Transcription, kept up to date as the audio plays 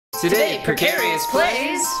Today, Precarious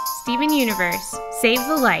plays Steven Universe, Save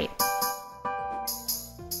the Light.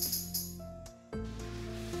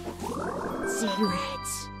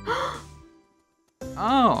 Cigarettes.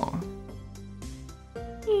 Oh.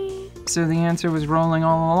 So the answer was rolling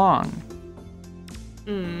all along.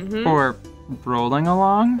 Mm-hmm. Or rolling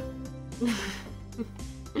along?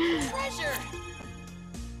 Treasure.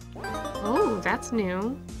 Oh, that's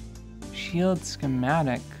new. Shield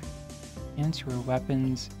schematic. Answer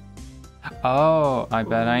weapons. Oh, I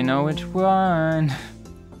bet I know which one.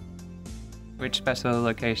 Which special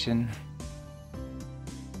location?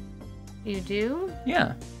 You do?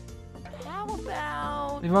 Yeah. How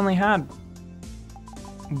about... We've only had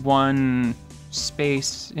one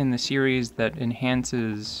space in the series that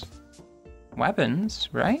enhances weapons,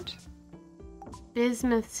 right?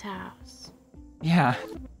 Bismuth's house. Yeah.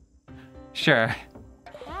 Sure.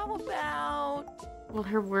 How about... Well,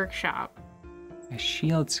 her workshop. A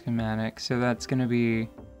shield schematic, so that's gonna be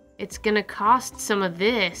It's gonna cost some of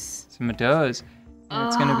this. some of those. And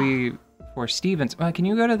it's gonna be for Stevens. Can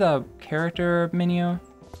you go to the character menu?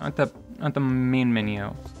 Not the main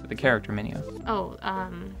menu, but the character menu. Oh,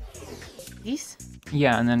 these?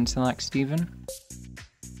 Yeah, and then select Steven.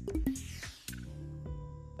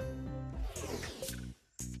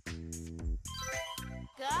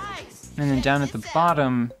 Guys. And then down at the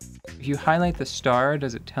bottom, if you highlight the star,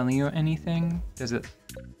 does it tell you anything? Does it?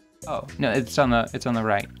 Oh, no, it's on the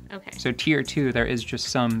right. Okay. So tier 2, there is just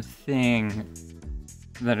something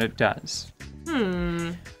that it does.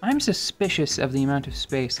 I'm suspicious of the amount of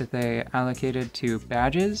space that they allocated to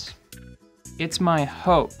badges. It's my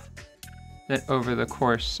hope that over the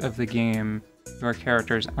course of the game, your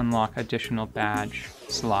characters unlock additional badge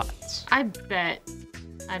slots. I bet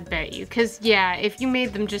you. Because, yeah, if you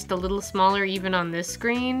made them just a little smaller, even on this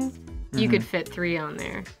screen, you could fit 3 on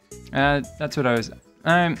there. That's what I was...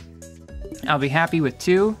 I'll be happy with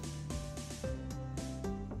 2,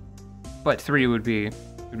 but 3 would be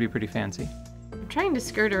pretty fancy. I'm trying to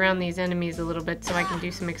skirt around these enemies a little bit so I can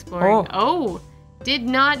do some exploring. Oh, did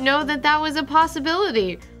not know that was a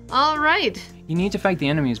possibility. All right. You need to fight the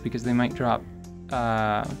enemies because they might drop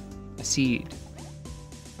a seed.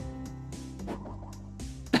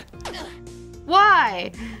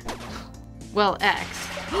 Why? Well, X.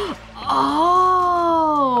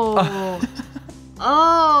 Oh!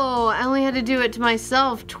 Oh, I only had to do it to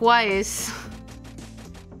myself twice.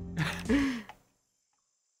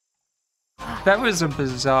 That was a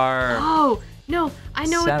bizarre... Oh, no, I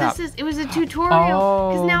know setup. what this is. It was a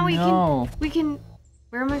tutorial. Because now no. we can...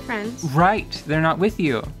 Where are my friends? Right, they're not with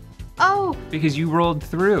you Oh, because you rolled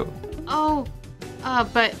through. oh,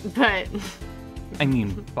 but, I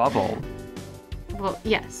mean, bubble, well,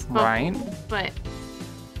 yes. right? But,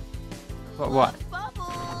 But what?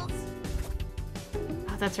 Bubbles.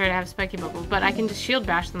 oh, that's right, I have Spiky Bubble. But I can just shield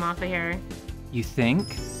bash them off of here. You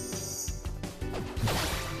think?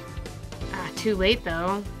 Too late,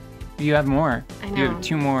 though. You have more. I You know. have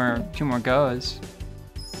two more goes.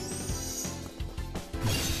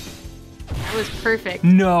 That was perfect.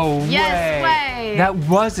 No Yes way! That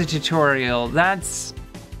was a tutorial. That's...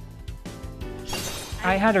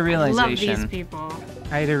 I had a realization. I love these people.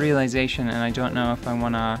 I had a realization, and I don't know if I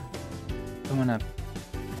wanna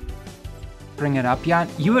bring it up yet.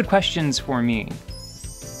 You had questions for me.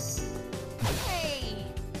 Hey.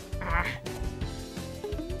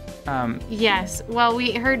 Yes, well,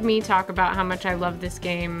 we heard me talk about how much I love this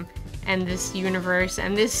game and this universe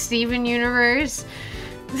and this Steven universe.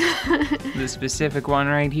 The specific one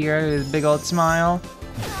right here, with a big old smile.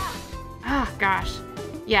 Ah, gosh.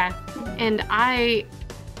 Yeah, and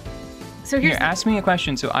so Here, here's ask me a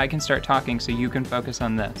question so I can start talking so you can focus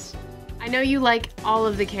on this. I know you like all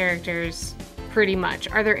of the characters, pretty much.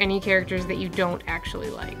 Are there any characters that you don't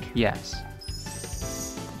actually like? Yes.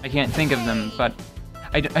 I can't think of them, but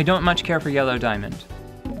I don't much care for Yellow Diamond.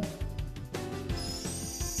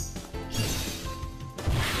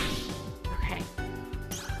 Okay.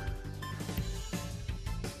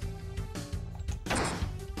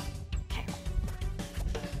 Okay.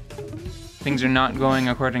 Things are not going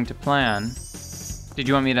according to plan. Did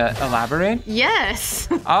you want me to elaborate? Yes!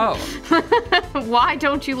 Oh, Why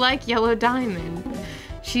don't you like Yellow Diamond?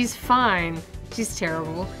 She's fine. She's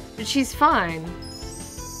terrible, but she's fine.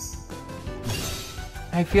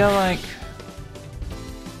 I feel like...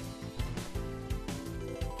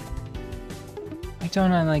 Why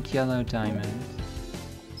don't I like Yellow Diamond?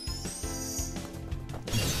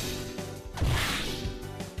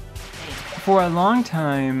 For a long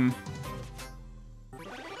time,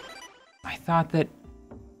 I thought that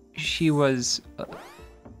she was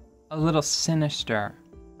a little sinister.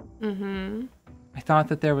 Mm-hmm. I thought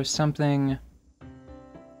that there was something...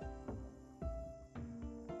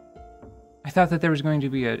 I thought that there was going to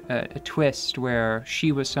be a twist where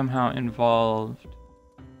she was somehow involved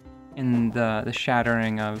in the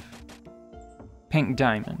shattering of Pink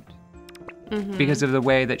Diamond. Mm-hmm. Because of the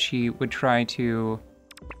way that she would try to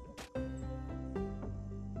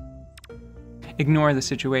ignore the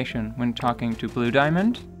situation when talking to Blue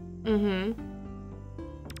Diamond. Mm-hmm.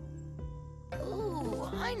 Ooh,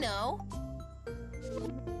 I know.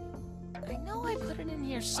 I know I put it in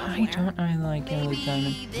here somewhere. Why don't I like Yellow Diamond?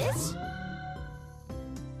 Maybe this?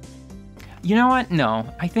 You know what?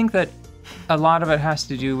 No. I think that a lot of it has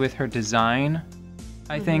to do with her design.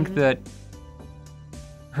 I think that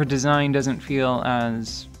her design doesn't feel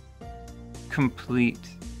as complete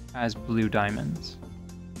as Blue Diamond's.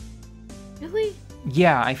 Really?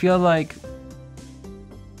 Yeah, I feel like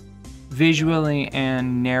visually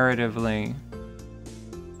and narratively,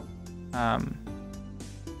 Wow.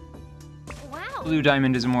 Blue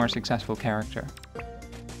Diamond is a more successful character.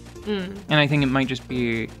 Mm. And I think it might just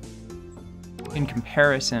be in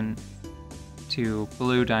comparison to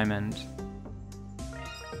Blue Diamond.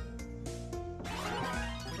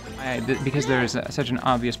 Because there's such an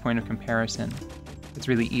obvious point of comparison, it's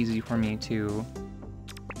really easy for me to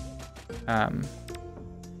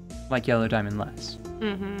like Yellow Diamond less.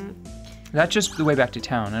 Mm-hmm. That's just the way back to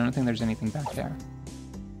town. I don't think there's anything back there.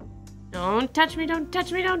 Don't touch me, don't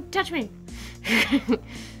touch me, don't touch me!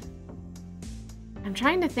 I'm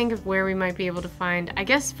trying to think of where we might be able to find... I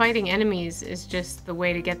guess fighting enemies is just the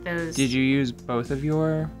way to get those... Did you use both of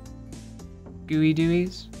your gooey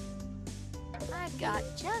dewies? I've got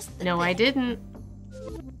just the No, I didn't.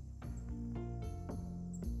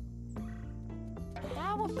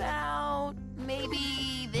 How about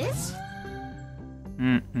maybe this?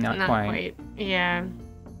 Not quite. Yeah.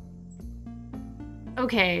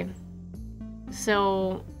 Okay.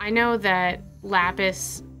 So, I know that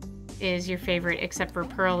Lapis is your favorite, except for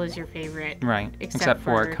Pearl is your favorite. Right. Except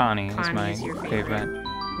for Connie is my your favorite.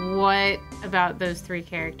 What about those three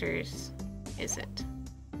characters is it?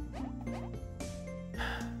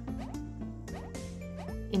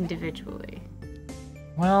 Individually.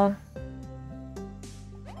 Well...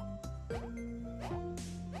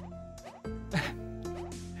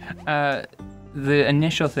 the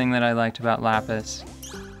initial thing that I liked about Lapis...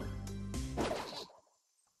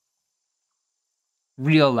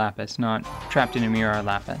 Real Lapis, not trapped in a mirror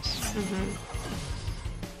Lapis.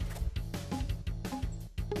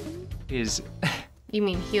 Is... You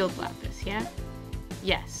mean healed Lapis, yeah?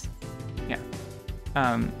 Yes. Yeah.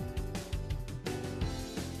 I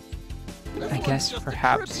guess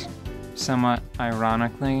perhaps somewhat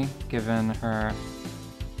ironically, given her...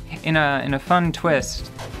 In a fun twist,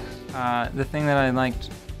 the thing that I liked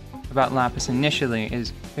about Lapis initially is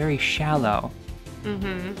very shallow.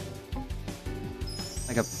 Mm-hmm.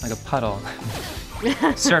 Like a puddle.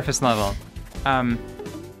 Surface level.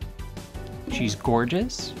 She's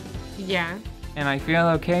gorgeous. Yeah. And I feel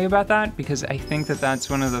okay about that because I think that that's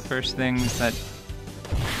one of the first things that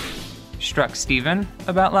struck Steven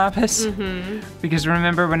about Lapis. Mm-hmm. Because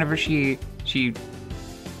remember whenever she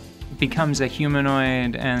becomes a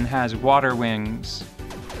humanoid and has water wings,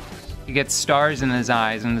 he gets stars in his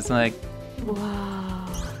eyes and it's like, Wow.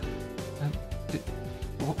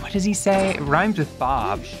 what does he say? It rhymes with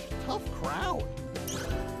Bob. Tough crowd.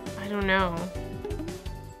 I don't know.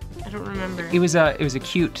 I don't remember. It was a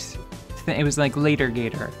cute thing. It was like later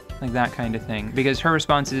Gator, like that kind of thing. Because her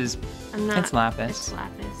response is, it's Lapis. It's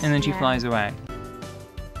Lapis. And then she flies away.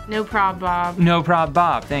 No prob, Bob. No prob,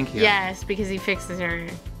 Bob. Thank you. Yes, because he fixes her.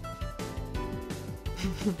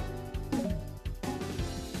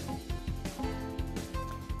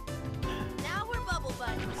 Now we're bubble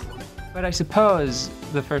buddies. But I suppose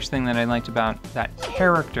the first thing that I liked about that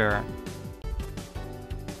character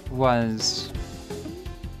was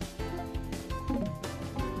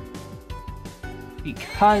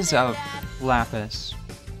because of Lapis.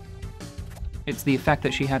 It's the effect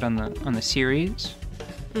that she had on the series,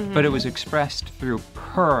 but it was expressed through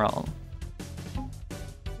Pearl.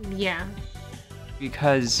 Yeah.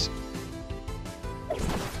 Because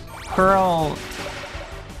Pearl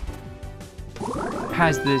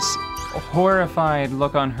has this horrified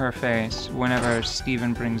look on her face whenever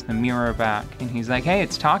Steven brings the mirror back and he's like, hey,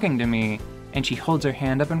 it's talking to me. And she holds her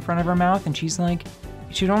hand up in front of her mouth and she's like,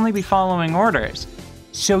 you should only be following orders.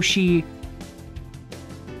 So it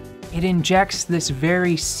injects this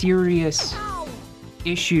very serious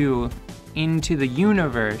issue into the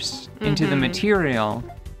universe, into the material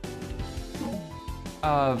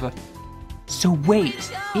of, so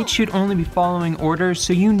wait, it should only be following orders?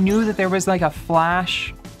 So you knew that there was like a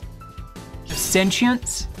flash of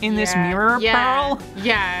sentience in this mirror pearl.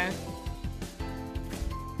 Yeah.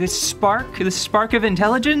 This spark of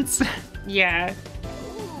intelligence. Yeah.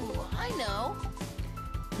 Ooh, I know.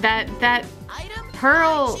 That Item,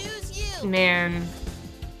 pearl, I choose you. man.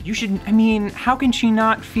 You should. I mean, how can she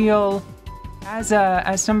not feel,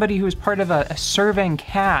 as somebody who is part of a serving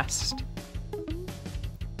caste?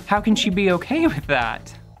 How can she be okay with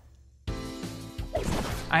that?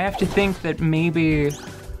 I have to think that maybe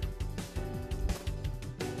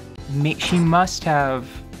she must have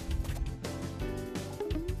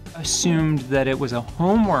assumed that it was a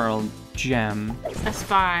homeworld gem. A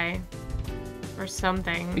spy. Or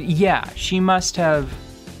something. Yeah, she must have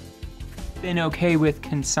been okay with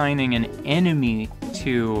consigning an enemy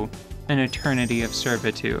to an eternity of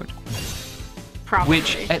servitude. Probably.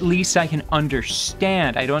 Which at least I can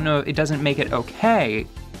understand. I don't know, it doesn't make it okay,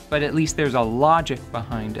 but at least there's a logic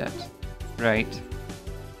behind it, right?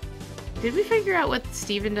 Did we figure out what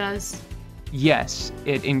Steven does? Yes,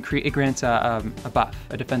 it grants a buff,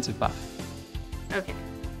 a defensive buff. Okay.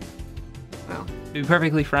 Well. To be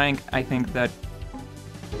perfectly frank, I think that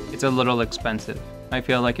it's a little expensive. I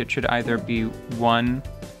feel like it should either be 1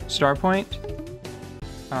 star point,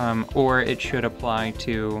 or it should apply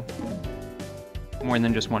to more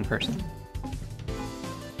than just one person.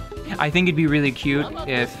 I think it'd be really cute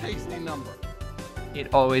if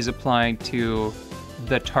it always applied to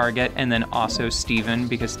the target and then also Steven,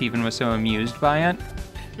 because Steven was so amused by it.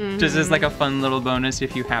 Mm-hmm. Just as like a fun little bonus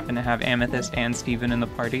if you happen to have Amethyst and Steven in the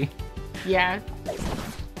party. Yeah.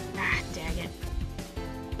 Ah, dang it.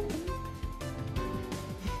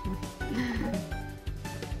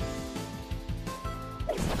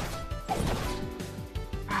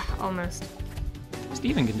 Almost.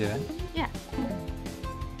 Steven can do it. Yeah.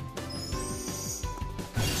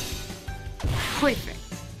 Perfect.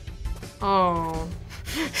 Oh.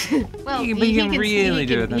 Well, but he can really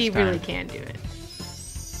do it this He time. really can do it.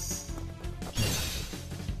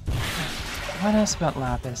 What else about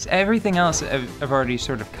Lapis? Everything else I've already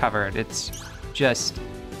sort of covered. It's just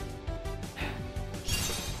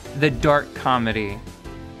the dark comedy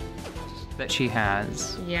that she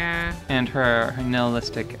has. Yeah. And her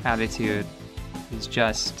nihilistic attitude is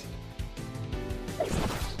just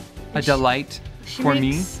a delight for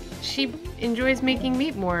me. She enjoys making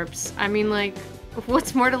meat morphs. I mean, like,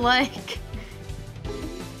 what's more to like?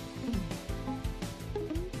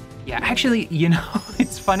 Yeah, actually, you know,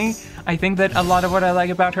 it's funny. I think that a lot of what I like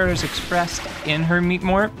about her is expressed in her meat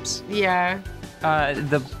morphs. Yeah.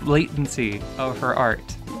 The blatancy of her art.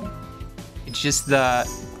 It's just the,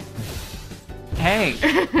 hey,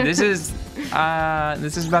 this is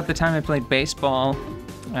about the time I played baseball.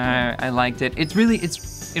 I liked it.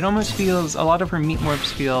 It almost feels, a lot of her meat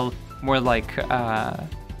morphs feel more like,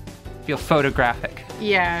 feel photographic.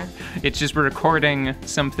 Yeah. It's just recording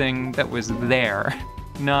something that was there.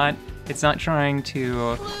 It's not trying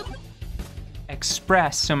to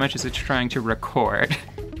express so much as it's trying to record.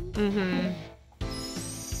 Mm-hmm.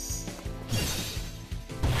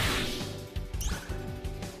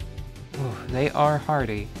 Ooh, they are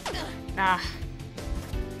hardy. Ah.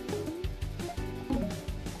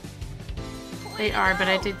 They are, but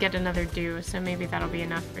I did get another dew, so maybe that'll be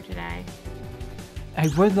enough for today. I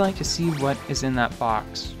would like to see what is in that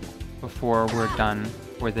box before we're done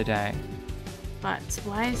for the day. But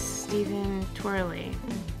why is Steven twirly?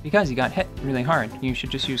 Because he got hit really hard. You should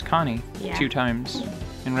just use Connie 2 times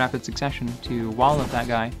in rapid succession to wallop that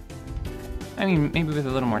guy. I mean, maybe with a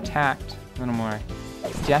little more tact, a little more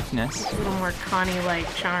deftness. A little more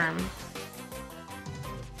Connie-like charm.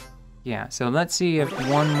 Yeah, so let's see if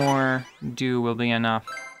one more dew will be enough.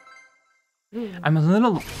 I'm a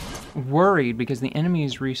little worried because the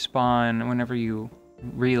enemies respawn whenever you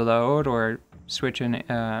reload or switch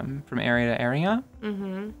from area to area.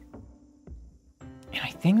 Mm-hmm. And I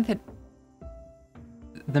think that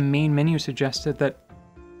the main menu suggested that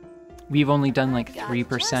we've only done like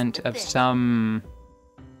 3% of some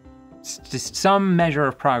measure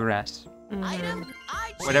of progress. Mm-hmm.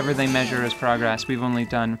 Whatever they measure as progress, we've only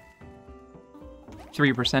done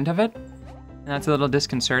 3% of it. And that's a little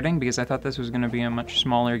disconcerting because I thought this was going to be a much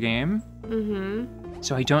smaller game. Mm-hmm.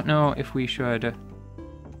 So I don't know if we should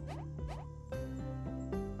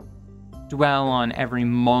dwell on every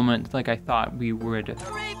moment like I thought we would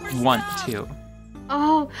want to.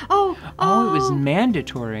 Oh, it was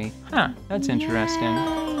mandatory. Huh, that's interesting.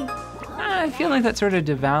 Yay. I feel like that sort of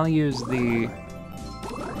devalues the...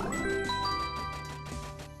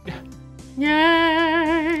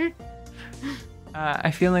 Yay!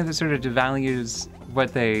 I feel like that sort of devalues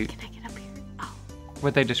what they... Can I get up here? Oh.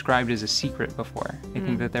 What they described as a secret before. I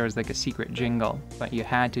think that there was like a secret jingle, but you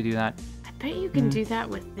had to do that bet you can do that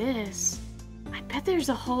with this. I bet there's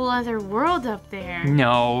a whole other world up there.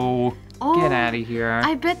 No. Oh, Get out of here.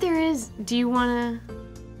 I bet there is. Do you wanna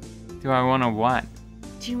Do I want to what?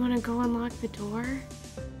 go unlock the door?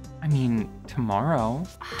 I mean, tomorrow.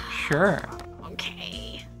 Sure.